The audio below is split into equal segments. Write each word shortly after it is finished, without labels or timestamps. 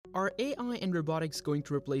Are AI and robotics going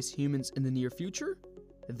to replace humans in the near future?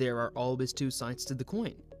 There are always two sides to the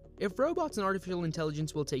coin. If robots and artificial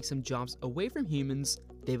intelligence will take some jobs away from humans,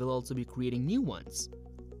 they will also be creating new ones.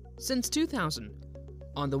 Since 2000,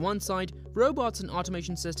 on the one side, robots and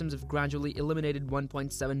automation systems have gradually eliminated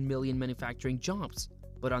 1.7 million manufacturing jobs.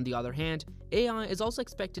 But on the other hand, AI is also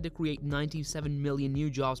expected to create 97 million new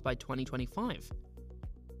jobs by 2025.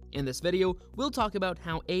 In this video, we'll talk about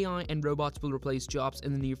how AI and robots will replace jobs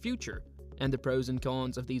in the near future, and the pros and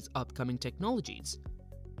cons of these upcoming technologies.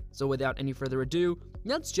 So without any further ado,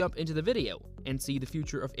 let's jump into the video and see the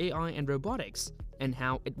future of AI and robotics, and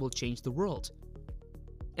how it will change the world.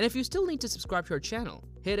 And if you still need to subscribe to our channel,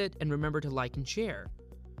 hit it and remember to like and share.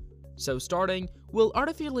 So starting, will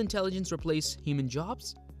artificial intelligence replace human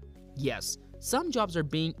jobs? Yes, some jobs are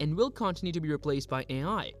being and will continue to be replaced by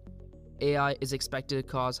AI. AI is expected to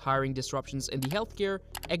cause hiring disruptions in the healthcare,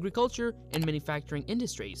 agriculture, and manufacturing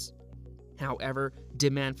industries. However,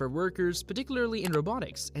 demand for workers, particularly in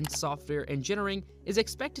robotics and software engineering, is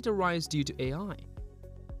expected to rise due to AI.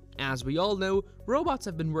 As we all know, robots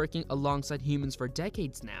have been working alongside humans for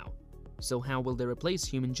decades now. So how will they replace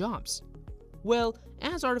human jobs? Well,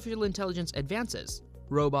 as artificial intelligence advances,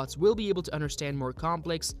 robots will be able to understand more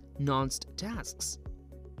complex, nuanced tasks.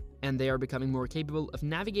 And they are becoming more capable of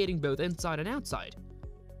navigating both inside and outside.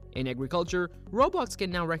 In agriculture, robots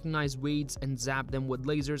can now recognize weeds and zap them with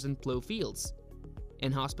lasers and plow fields.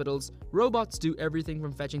 In hospitals, robots do everything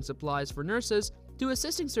from fetching supplies for nurses to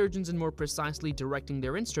assisting surgeons in more precisely directing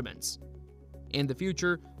their instruments. In the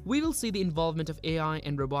future, we will see the involvement of AI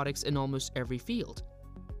and robotics in almost every field.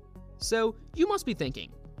 So, you must be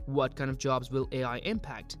thinking, what kind of jobs will AI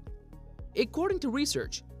impact? According to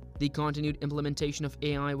research, the continued implementation of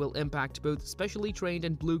AI will impact both specially trained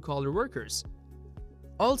and blue-collar workers.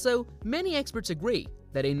 Also, many experts agree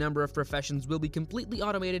that a number of professions will be completely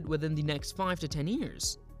automated within the next 5 to 10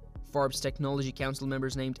 years. Forbes Technology Council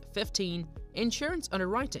members named 15 insurance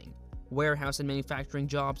underwriting, warehouse and manufacturing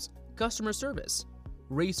jobs, customer service,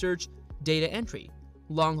 research, data entry,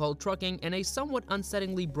 long-haul trucking, and a somewhat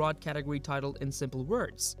unsettlingly broad category titled in simple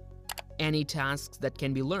words: any tasks that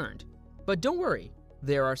can be learned. But don't worry,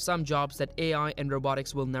 there are some jobs that AI and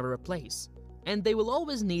robotics will never replace, and they will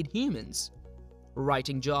always need humans.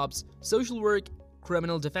 Writing jobs, social work,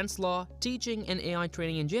 criminal defense law, teaching, and AI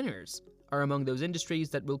training engineers are among those industries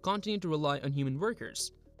that will continue to rely on human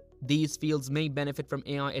workers. These fields may benefit from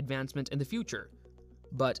AI advancement in the future,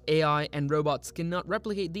 but AI and robots cannot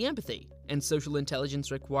replicate the empathy and social intelligence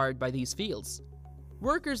required by these fields.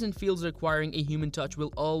 Workers in fields requiring a human touch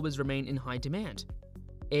will always remain in high demand.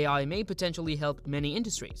 AI may potentially help many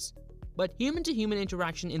industries, but human-to-human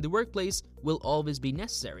interaction in the workplace will always be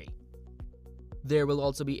necessary. There will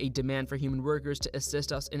also be a demand for human workers to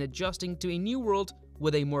assist us in adjusting to a new world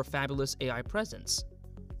with a more fabulous AI presence.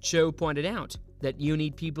 Cho pointed out that you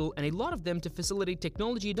need people, and a lot of them, to facilitate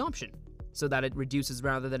technology adoption so that it reduces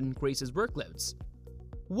rather than increases workloads.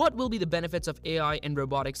 What will be the benefits of AI and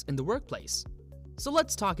robotics in the workplace? So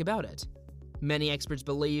let's talk about it. Many experts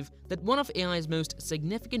believe that one of AI's most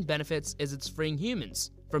significant benefits is its freeing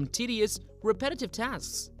humans from tedious, repetitive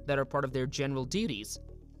tasks that are part of their general duties,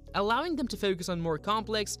 allowing them to focus on more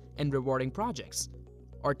complex and rewarding projects,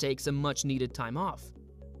 or take some much-needed time off.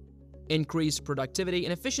 Increased productivity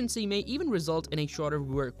and efficiency may even result in a shorter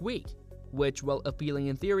work week, which, while appealing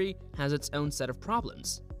in theory, has its own set of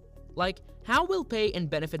problems. Like, how will pay and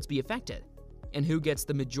benefits be affected? And who gets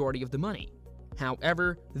the majority of the money?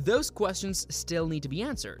 However, those questions still need to be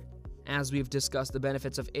answered. As we've discussed the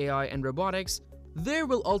benefits of AI and robotics, there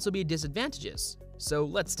will also be disadvantages, so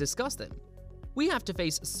let's discuss them. We have to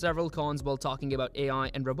face several cons while talking about AI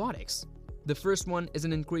and robotics. The first one is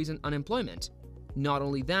an increase in unemployment. Not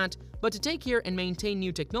only that, but to take care and maintain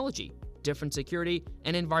new technology, different security,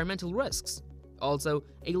 and environmental risks. Also,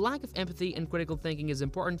 a lack of empathy and critical thinking is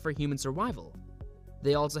important for human survival.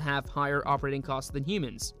 They also have higher operating costs than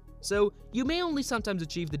humans, so you may only sometimes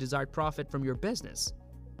achieve the desired profit from your business.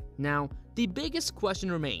 Now, the biggest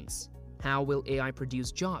question remains: how will AI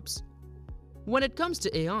produce jobs? When it comes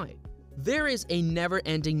to AI, there is a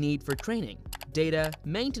never-ending need for training, data,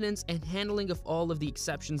 maintenance, and handling of all of the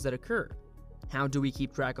exceptions that occur. How do we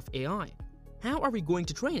keep track of AI? How are we going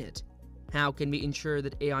to train it? How can we ensure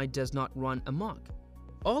that AI does not run amok?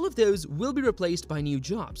 All of those will be replaced by new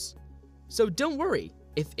jobs. So don't worry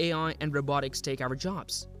if AI and robotics take our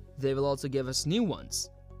jobs. They will also give us new ones.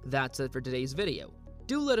 That's it for today's video.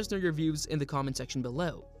 Do let us know your views in the comment section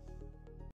below.